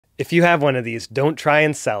If you have one of these, don't try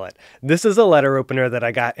and sell it. This is a letter opener that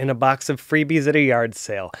I got in a box of freebies at a yard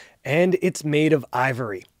sale, and it's made of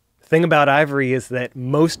ivory. The thing about ivory is that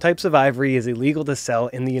most types of ivory is illegal to sell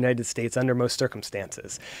in the United States under most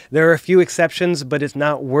circumstances. There are a few exceptions, but it's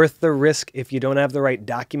not worth the risk if you don't have the right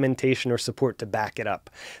documentation or support to back it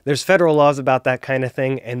up. There's federal laws about that kind of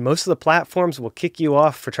thing, and most of the platforms will kick you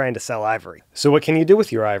off for trying to sell ivory. So what can you do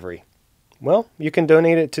with your ivory? Well, you can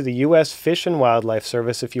donate it to the U.S. Fish and Wildlife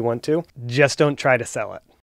Service if you want to. Just don't try to sell it.